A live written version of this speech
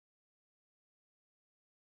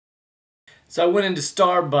So I went into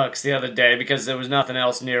Starbucks the other day because there was nothing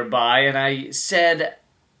else nearby, and I said,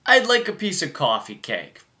 I'd like a piece of coffee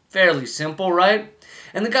cake. Fairly simple, right?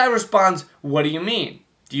 And the guy responds, what do you mean?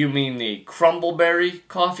 Do you mean the crumbleberry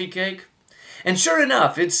coffee cake? And sure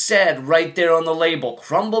enough, it said right there on the label,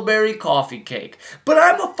 crumbleberry coffee cake. But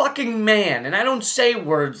I'm a fucking man, and I don't say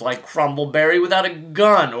words like crumbleberry without a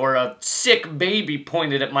gun or a sick baby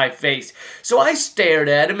pointed at my face. So I stared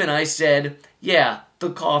at him and I said, yeah, the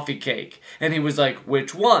coffee cake. And he was like,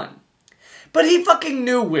 which one? But he fucking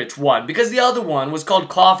knew which one, because the other one was called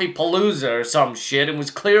Coffee Palooza or some shit and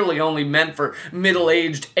was clearly only meant for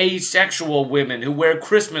middle-aged asexual women who wear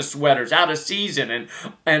Christmas sweaters out of season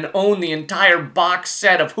and own the entire box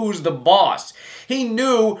set of Who's the Boss. He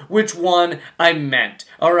knew which one I meant,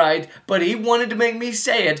 alright? But he wanted to make me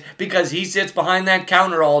say it because he sits behind that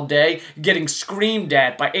counter all day getting screamed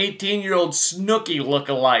at by 18-year-old Snooki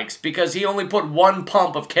lookalikes because he only put one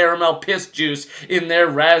pump of caramel piss juice in their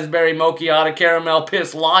raspberry mocha caramel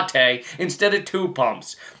piss latte instead of 2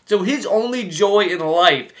 pumps. So his only joy in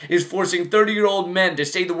life is forcing 30-year-old men to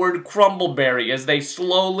say the word crumbleberry as they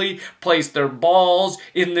slowly place their balls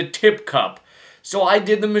in the tip cup. So I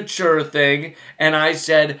did the mature thing, and I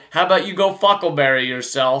said, how about you go fuckleberry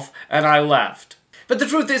yourself, and I left. But the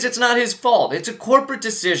truth is, it's not his fault. It's a corporate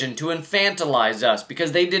decision to infantilize us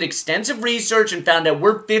because they did extensive research and found out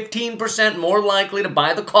we're 15% more likely to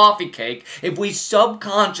buy the coffee cake if we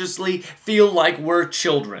subconsciously feel like we're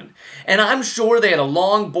children. And I'm sure they had a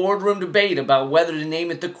long boardroom debate about whether to name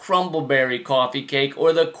it the crumbleberry coffee cake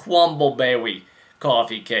or the quumbleberry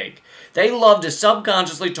coffee cake. They love to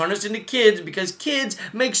subconsciously turn us into kids because kids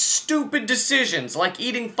make stupid decisions like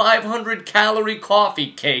eating 500-calorie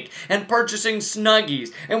coffee cake and purchasing Snuggies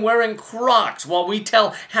and wearing Crocs while we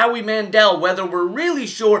tell Howie Mandel whether we're really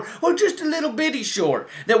sure or just a little bitty sure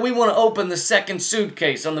that we want to open the second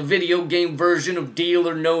suitcase on the video game version of Deal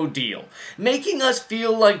or No Deal. Making us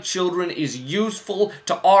feel like children is useful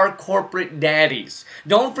to our corporate daddies.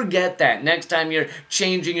 Don't forget that next time you're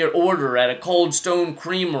changing your order at a Cold Stone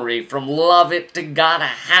Creamery from love it to gotta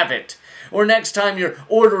have it. Or next time you're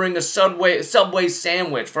ordering a Subway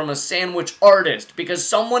sandwich from a sandwich artist because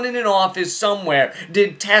someone in an office somewhere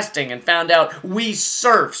did testing and found out we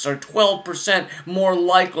serfs are 12% more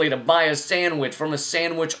likely to buy a sandwich from a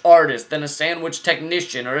sandwich artist than a sandwich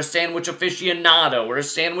technician or a sandwich aficionado or a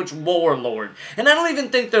sandwich warlord. And I don't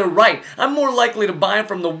even think they're right. I'm more likely to buy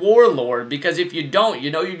from the warlord because if you don't,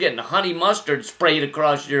 you know you're getting honey mustard sprayed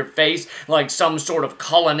across your face like some sort of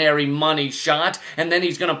culinary money shot, and then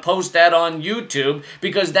he's gonna post that on YouTube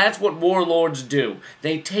because that's what warlords do.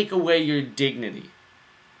 They take away your dignity.